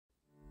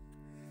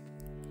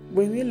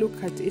When we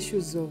look at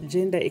issues of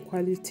gender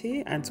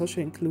equality and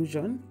social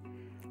inclusion,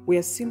 we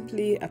are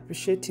simply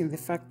appreciating the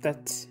fact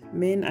that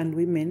men and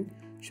women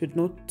should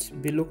not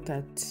be looked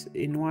at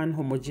in one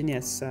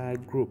homogeneous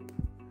group,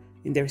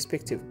 in their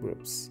respective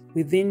groups.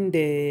 Within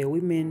the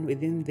women,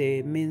 within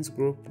the men's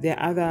group, there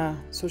are other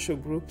social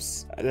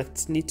groups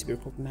that need to be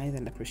recognized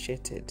and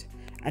appreciated.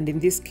 And in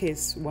this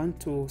case, we want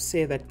to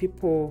say that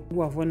people who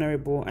are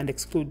vulnerable and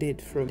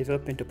excluded from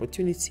development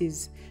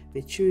opportunities,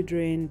 the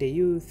children, the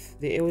youth,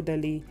 the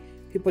elderly,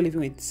 people living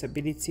with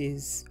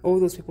disabilities, all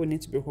those people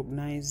need to be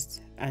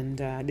recognized. And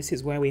this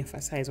is why we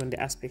emphasize on the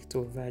aspect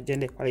of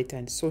gender equality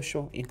and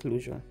social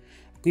inclusion.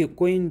 We're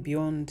going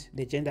beyond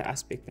the gender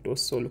aspect, but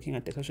also looking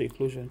at the social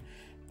inclusion,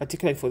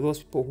 particularly for those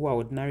people who are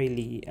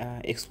ordinarily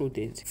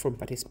excluded from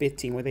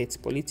participating, whether it's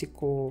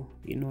political,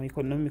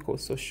 economic or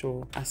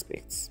social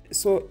aspects.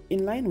 So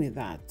in line with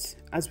that,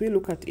 as we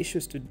look at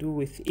issues to do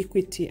with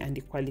equity and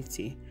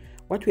equality,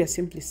 what we are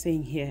simply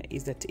saying here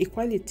is that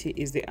equality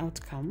is the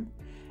outcome,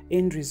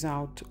 end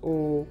result,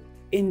 or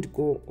end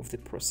goal of the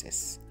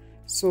process.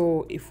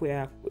 So if we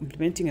are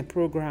implementing a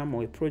program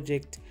or a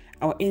project,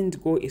 our end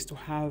goal is to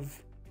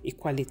have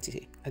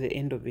equality at the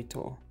end of it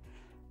all.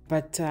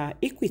 But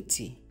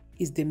equity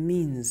is the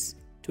means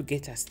to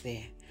get us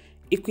there.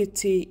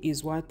 Equity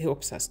is what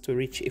helps us to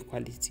reach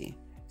equality.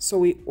 So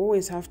we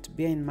always have to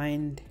bear in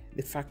mind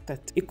the fact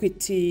that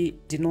equity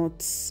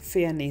denotes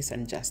fairness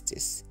and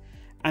justice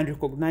and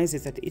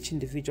recognizes that each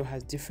individual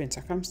has different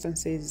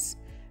circumstances,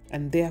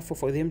 and therefore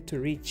for them to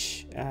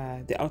reach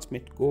the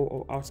ultimate goal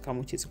or outcome,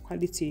 which is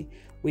equality,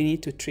 we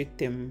need to treat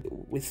them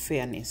with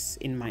fairness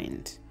in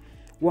mind.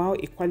 While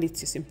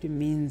equality simply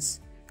means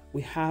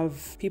we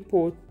have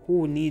people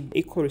who need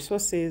equal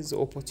resources,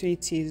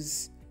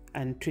 opportunities,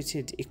 and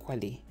treated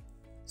equally.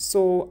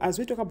 So as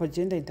we talk about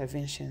gender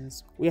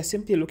interventions, we are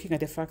simply looking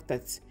at the fact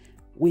that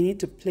we need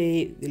to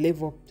play the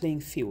level playing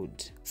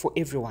field for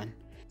everyone.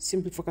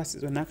 Simply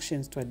focuses on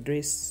actions to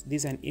address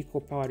these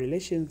unequal power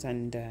relations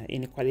and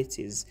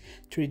inequalities,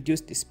 to reduce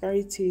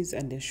disparities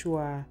and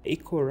ensure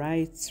equal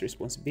rights,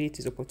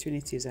 responsibilities,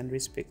 opportunities, and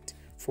respect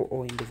for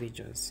all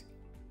individuals.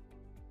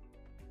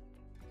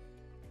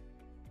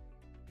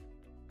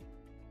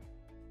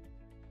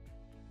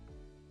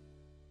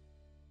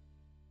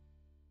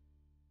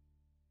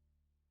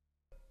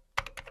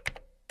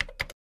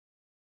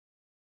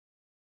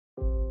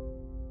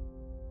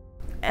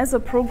 As a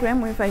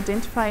program, we've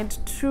identified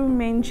two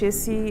main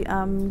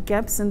GESI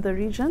gaps in the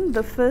region.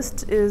 The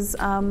first is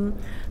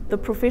the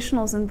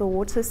professionals in the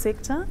water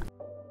sector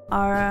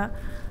are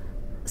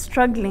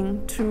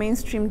struggling to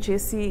mainstream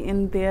GESI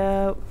in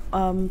their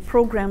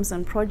programs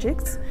and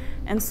projects.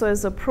 And so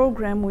as a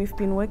program, we've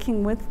been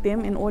working with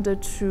them in order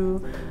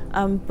to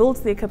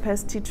build their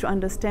capacity to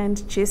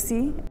understand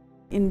GESI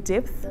in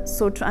depth,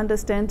 so to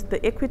understand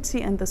the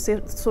equity and the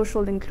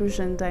social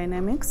inclusion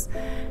dynamics.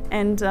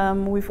 And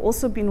we've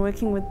also been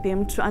working with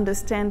them to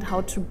understand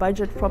how to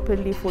budget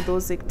properly for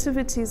those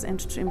activities and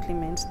to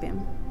implement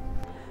them.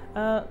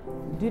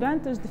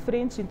 Durante as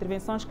diferentes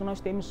intervenções que nós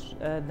temos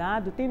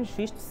dado, temos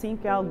visto sim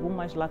que há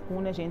algumas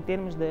lacunas em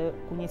termos de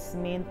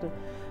conhecimento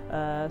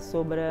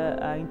sobre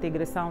a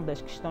integração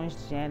das questões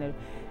de género.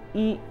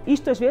 E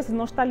isto às vezes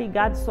não está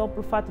ligado só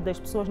pelo fato das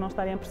pessoas não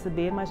estarem a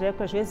perceber, mas é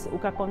que às vezes o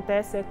que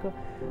acontece é que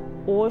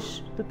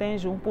hoje tu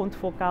tens um ponto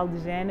focal de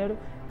género,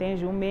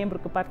 tens um membro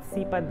que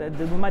participa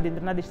de uma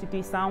determinada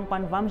instituição,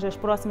 quando vamos às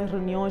próximas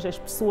reuniões as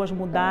pessoas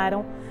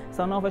mudaram,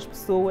 são novas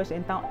pessoas,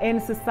 então é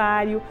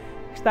necessário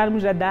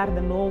estarmos a dar de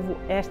novo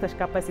estas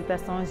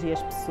capacitações e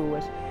as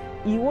pessoas.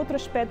 E o outro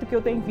aspecto que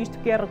eu tenho visto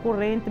que é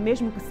recorrente,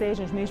 mesmo que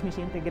sejam os mesmos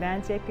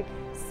integrantes, é que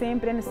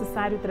sempre é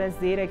necessário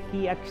trazer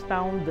aqui a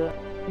questão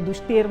dos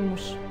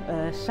termos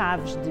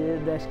chaves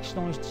das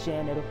questões de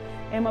género.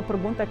 É uma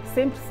pergunta que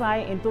sempre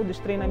sai em todos os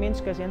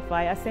treinamentos que a gente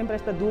vai. Há sempre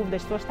esta dúvida,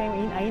 as pessoas têm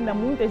ainda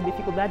muitas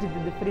dificuldades de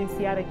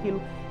diferenciar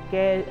aquilo que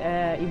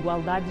é a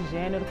igualdade de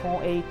género com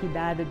a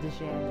equidade de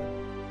género.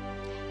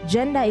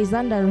 Gender is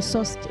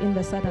under-resourced in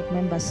the SADC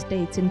member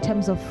states in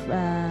terms of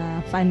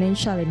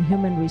financial and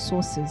human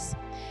resources.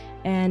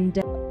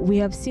 And we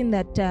have seen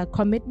that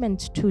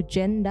commitment to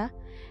gender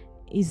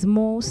is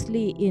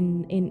mostly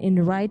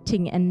in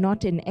writing and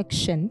not in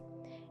action.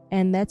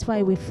 And that's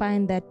why we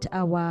find that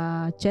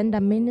our gender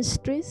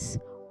ministries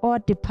or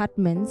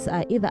departments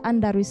are either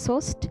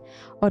under-resourced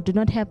or do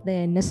not have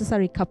the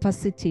necessary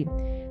capacity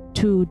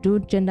to do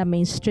gender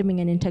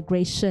mainstreaming and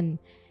integration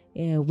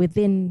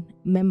within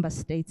member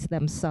states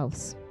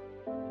themselves.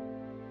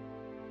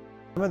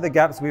 Some of the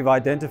gaps we've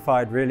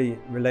identified really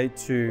relate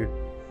to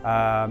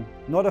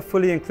not a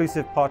fully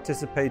inclusive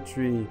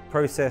participatory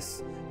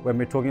process when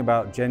we're talking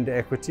about gender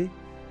equity.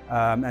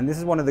 And this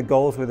is one of the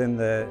goals within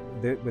the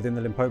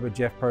Limpopo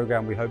GEF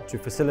program we hope to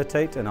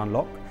facilitate and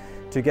unlock,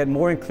 to get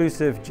more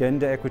inclusive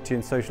gender equity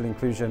and social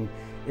inclusion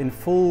in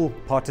full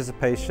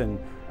participation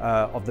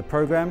of the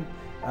program,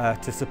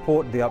 to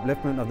support the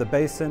upliftment of the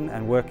basin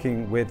and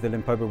working with the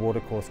Limpopo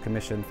Watercourse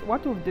Commission.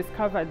 What we've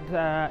discovered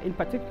in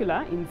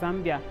particular in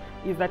Zambia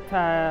is that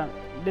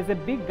there's a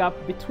big gap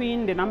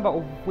between the number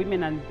of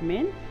women and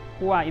men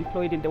who are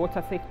employed in the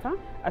water sector.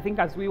 I think,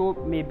 as we all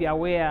may be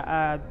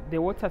aware,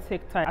 the water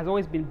sector has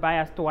always been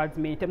biased towards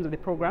men in terms of the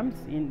programs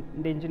in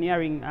the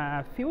engineering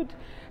field.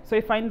 So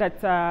we find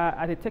that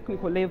at a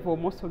technical level,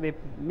 most of the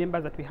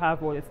members that we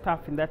have or the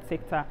staff in that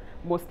sector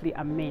mostly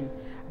are men.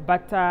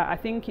 But I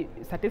think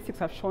statistics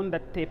have shown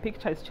that the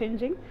picture is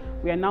changing.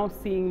 We are now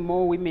seeing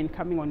more women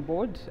coming on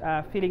board,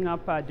 filling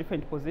up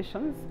different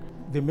positions.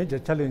 The major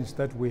challenge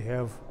that we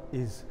have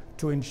is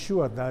to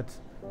ensure that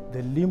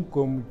the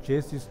LIMCOM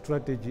GESI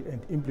strategy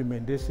and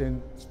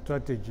implementation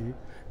strategy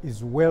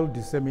is well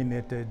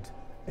disseminated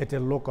at a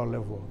local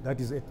level, that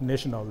is at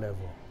national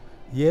level.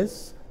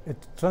 Yes, at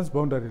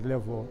transboundary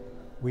level,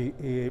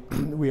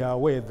 we are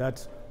aware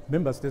that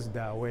member states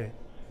are aware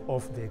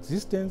of the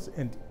existence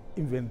and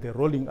even the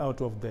rolling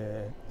out of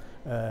the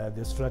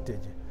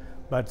strategy.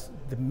 But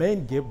the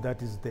main gap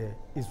that is there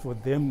is for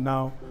them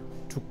now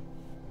to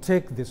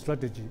take the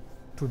strategy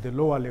to the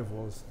lower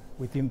levels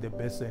within the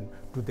basin,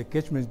 to the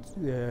catchment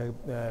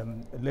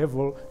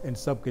level and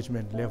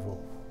sub-catchment level.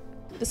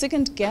 The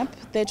second gap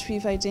that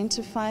we've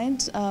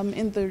identified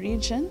in the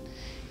region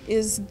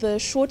is the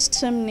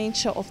short-term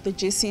nature of the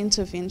GESI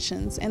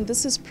interventions, and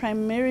this is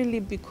primarily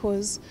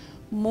because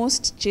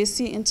most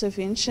GESI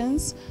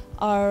interventions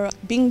are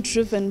being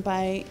driven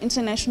by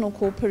international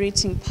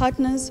cooperating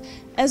partners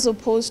as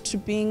opposed to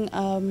being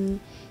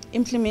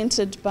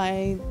implemented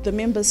by the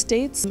member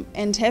states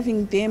and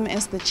having them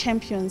as the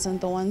champions and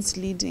the ones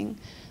leading.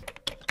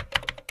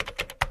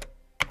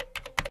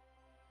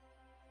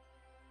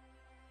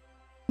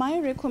 My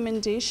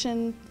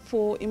recommendation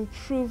for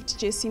improved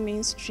GESI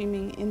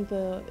mainstreaming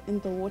in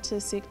the water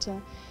sector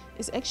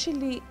is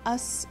actually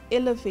us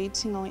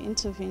elevating our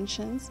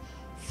interventions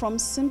from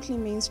simply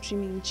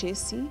mainstreaming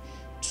GESI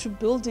to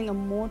building a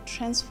more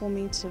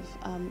transformative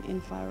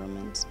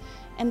environment.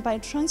 And by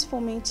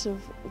transformative,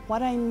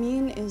 what I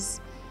mean is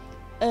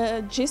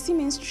GESI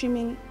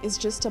mainstreaming is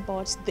just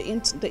about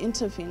the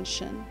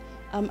intervention,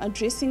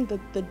 addressing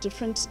the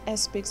different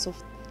aspects of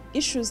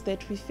issues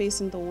that we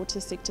face in the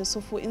water sector. So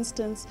for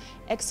instance,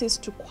 access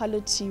to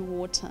quality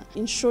water,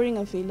 ensuring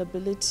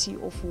availability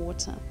of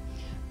water.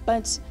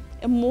 But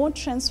a more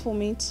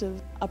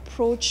transformative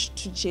approach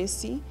to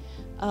GESI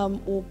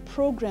or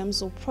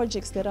programs or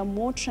projects that are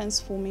more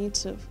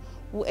transformative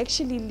will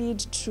actually lead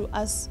to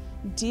us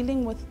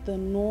dealing with the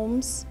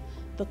norms,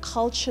 the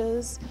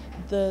cultures,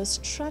 the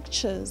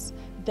structures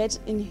that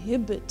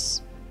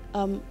inhibit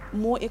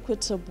more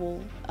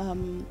equitable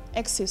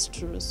access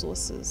to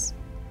resources.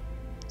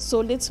 So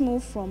let's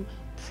move from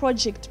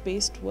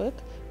project-based work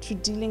to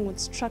dealing with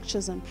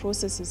structures and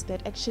processes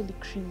that actually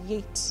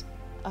create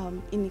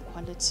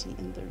inequality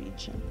in the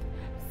region.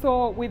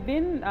 So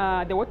within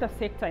the water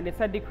sector in the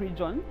SADC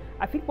region,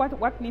 I think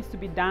what needs to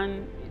be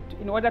done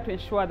in order to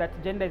ensure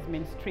that gender is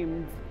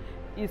mainstreamed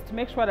is to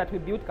make sure that we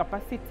build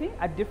capacity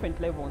at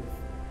different levels.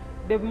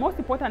 The most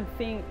important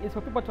thing is for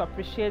people to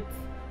appreciate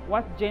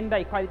what gender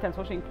equality and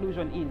social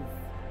inclusion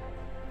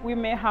is. We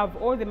may have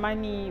all the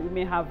money, we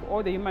may have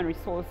all the human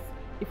resource.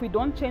 If we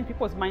don't change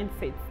people's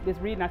mindsets, there's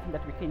really nothing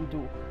that we can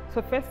do.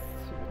 So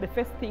the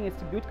first thing is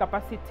to build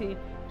capacity,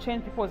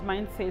 change people's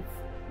mindsets,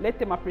 let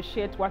them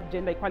appreciate what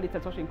gender equality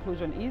and social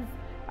inclusion is,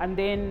 and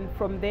then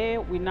from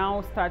there we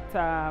now start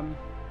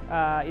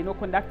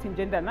conducting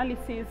gender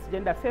analysis,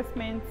 gender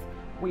assessments.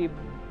 We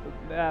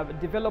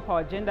develop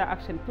our gender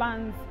action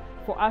plans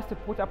for us to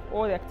put up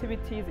all the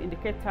activities,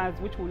 indicators,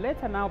 which will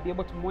later now be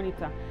able to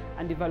monitor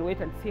and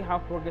evaluate and see how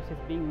progress is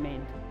being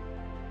made.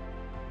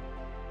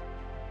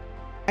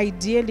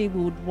 Ideally,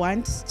 we would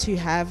want to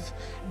have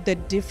the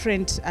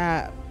different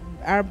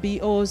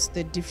RBOs,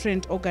 the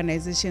different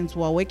organizations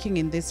who are working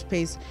in this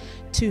space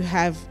to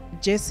have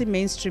GESI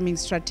mainstreaming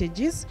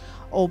strategies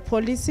or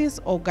policies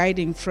or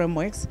guiding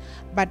frameworks.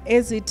 But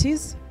as it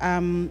is,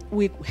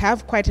 we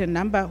have quite a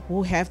number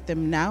who have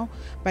them now,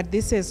 but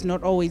this has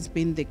not always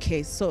been the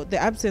case. So the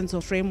absence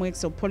of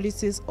frameworks or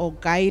policies or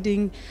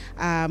guiding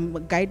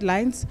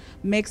guidelines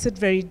makes it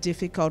very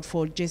difficult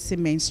for GESI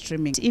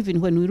mainstreaming.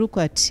 Even when we look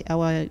at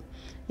our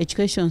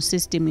education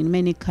system in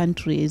many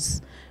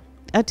countries,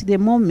 at the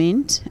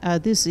moment,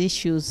 these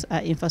issues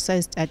are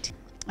emphasized at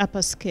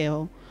upper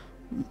scale.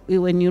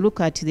 When you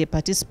look at the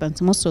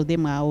participants, most of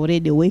them are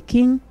already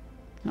working,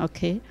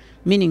 okay,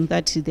 meaning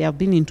that they have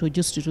been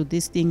introduced to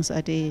these things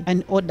at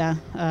an older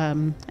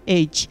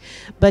age.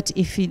 But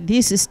if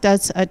this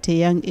starts at a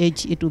young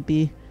age, it will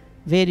be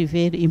very,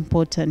 very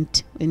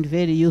important and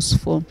very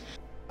useful.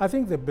 I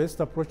think the best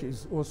approach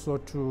is also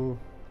to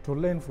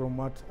learn from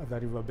what other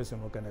river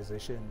basin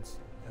organizations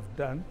have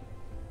done,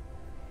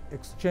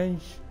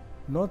 exchange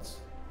notes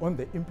on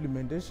the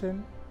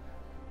implementation,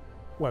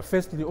 well,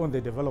 firstly on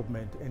the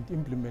development and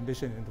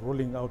implementation and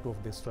rolling out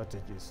of the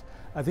strategies.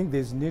 I think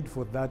there's need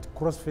for that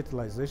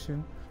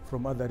cross-fertilization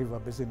from other river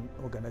basin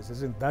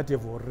organizations that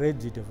have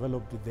already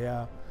developed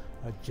their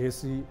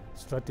GESI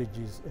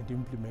strategies and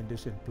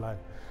implementation plan.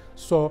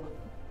 So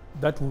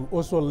that will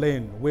also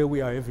learn where we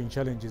are having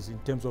challenges in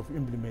terms of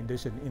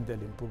implementation in the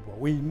Limpopo.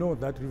 We know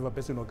that river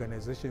basin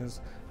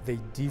organizations, they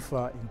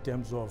differ in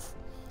terms of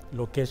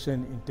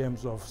location in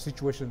terms of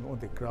situation on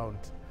the ground,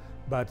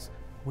 but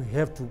we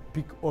have to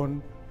pick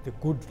on the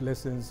good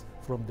lessons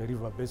from the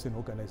river basin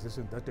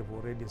organizations that have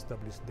already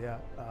established their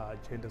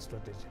gender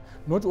strategy.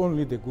 Not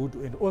only the good,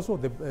 and also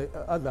the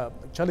other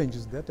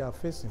challenges that they are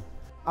facing.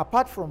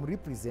 Apart from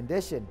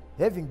representation,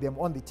 having them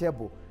on the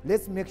table,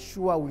 let's make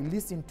sure we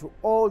listen to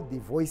all the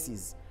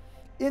voices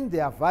in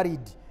their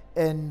varied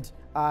and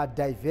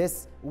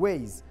diverse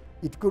ways.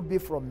 It could be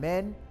from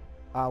men,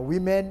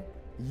 women,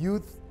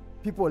 youth,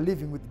 people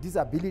living with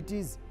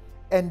disabilities.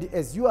 And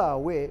as you are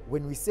aware,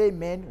 when we say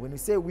men, when we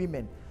say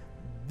women,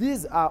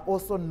 these are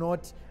also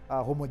not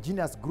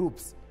homogeneous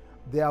groups.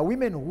 There are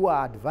women who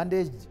are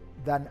advantaged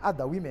than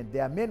other women.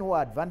 There are men who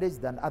are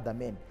advantaged than other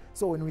men.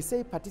 So when we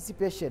say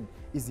participation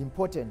is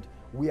important,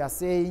 we are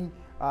saying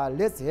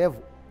let's have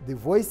the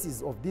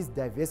voices of these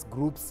diverse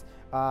groups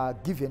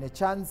given a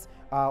chance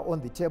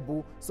on the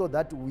table, so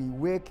that we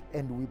work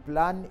and we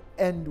plan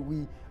and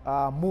we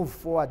move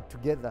forward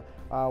together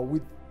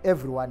with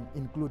everyone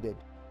included.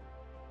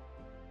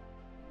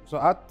 So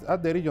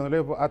at the regional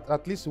level,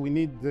 at least we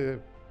need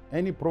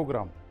any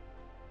program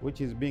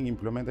which is being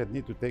implemented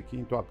need to take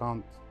into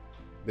account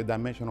the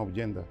dimension of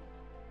gender.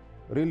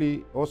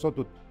 Really also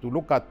to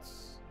look at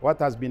what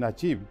has been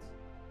achieved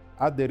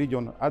at the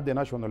region, at the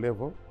national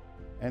level,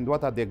 and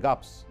what are the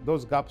gaps.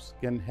 Those gaps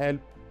can help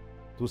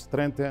to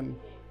strengthen,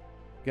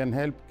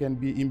 can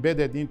be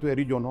embedded into a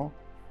regional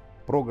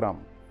program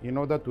in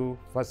order to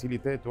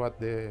facilitate what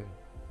the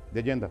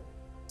gender.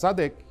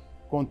 SADC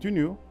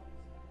continue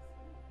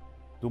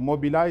to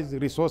mobilize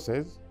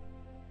resources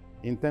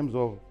in terms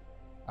of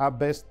our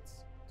best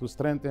to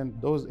strengthen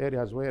those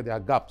areas where there are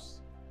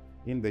gaps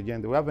in the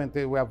gender.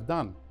 We have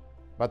done,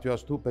 but we are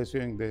still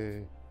pursuing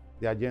the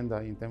agenda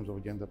in terms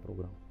of gender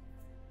program.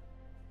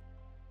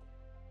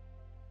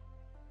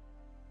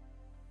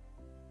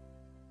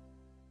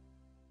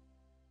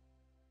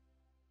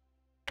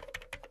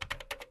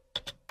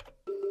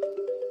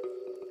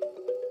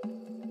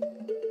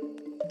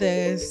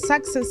 The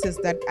successes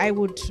that I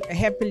would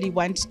happily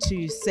want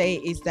to say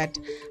is that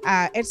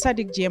at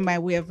SADC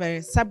GMI, we have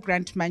a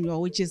sub-grant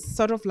manual, which is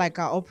sort of like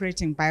our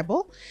operating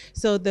Bible.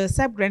 So the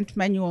sub-grant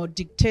manual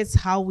dictates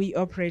how we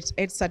operate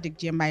at SADC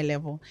GMI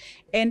level.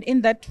 And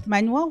in that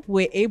manual,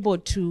 we're able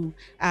to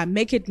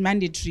make it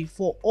mandatory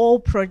for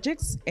all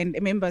projects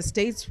and member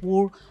states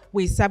who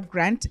we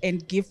sub-grant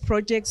and give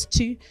projects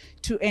to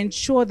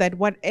ensure that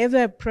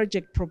whatever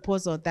project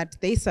proposal that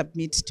they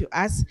submit to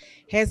us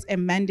has a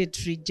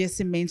mandatory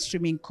GESI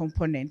mainstreaming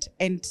component.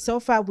 And so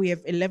far we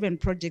have 11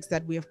 projects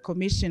that we have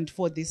commissioned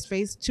for this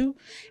phase 2.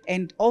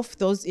 And of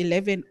those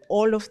 11,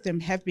 all of them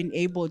have been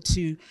able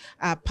to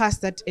pass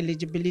that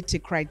eligibility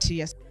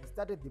criteria. We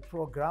started the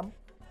program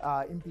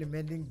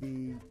implementing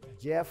the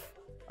Jeff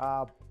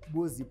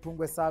Buzi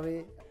Pungwe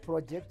Survey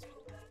project.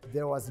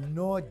 There was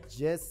no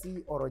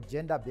GESI or a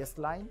gender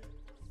baseline,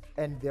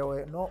 and there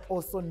were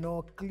also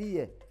no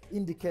clear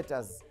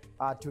indicators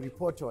to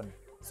report on.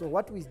 So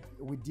what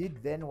we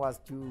did then was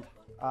to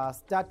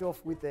start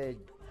off with a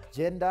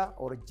gender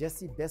or a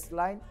GESI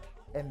baseline,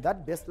 and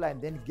that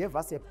baseline then gave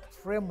us a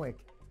framework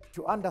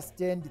to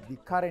understand the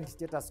current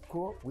status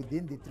quo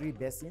within the 3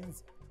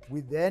 basins. We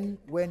then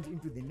went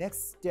into the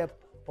next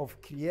step of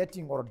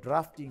creating or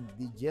drafting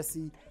the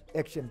GESI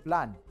action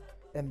plan.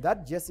 And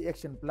that GESI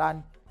action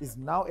plan is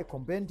now a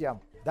compendium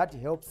that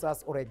helps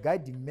us, or a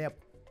guiding map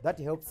that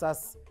helps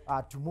us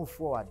to move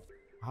forward.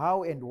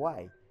 How and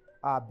why?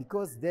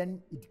 Because then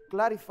it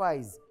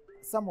clarifies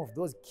some of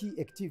those key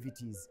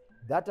activities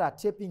that are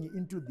tapping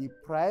into the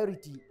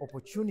priority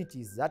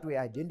opportunities that were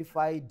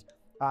identified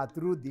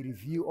through the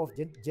review of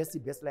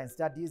GESI baseline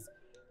studies.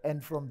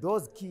 And from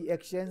those key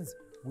actions,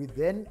 we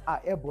then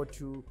are able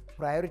to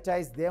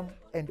prioritize them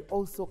and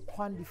also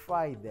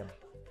quantify them,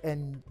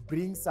 and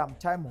bring some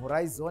time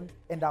horizon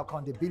and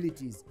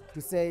accountabilities to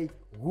say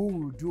who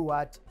will do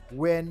what,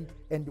 when,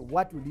 and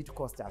what will it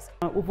cost us.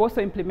 We've also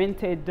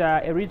implemented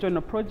a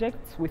regional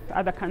project with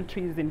other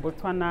countries in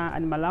Botswana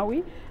and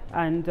Malawi,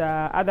 and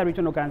other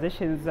regional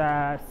organizations,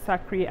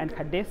 SACRI and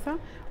CADESA,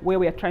 where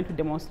we are trying to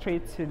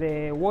demonstrate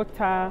the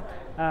water,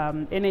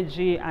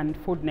 energy, and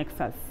food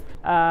nexus.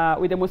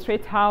 We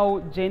demonstrate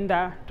how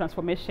gender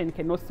transformation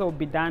can also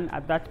be done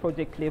at that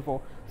project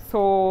level.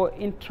 So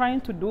in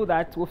trying to do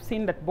that, we've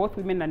seen that both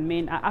women and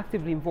men are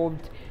actively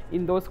involved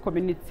in those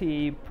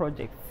community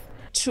projects.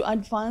 To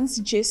advance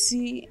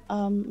GESI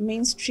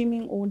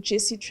mainstreaming or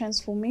GESI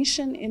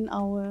transformation in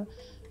our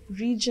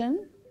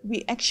region,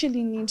 we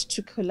actually need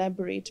to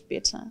collaborate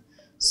better.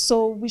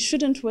 So we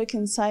shouldn't work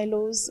in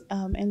silos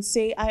and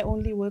say, I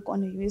only work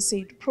on a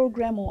USAID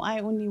program or I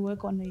only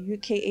work on a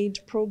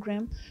UKAID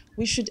program.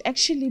 We should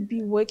actually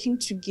be working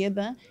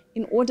together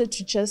in order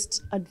to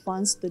just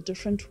advance the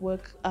different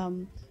work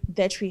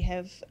that we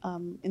have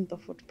in the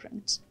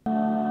footprint.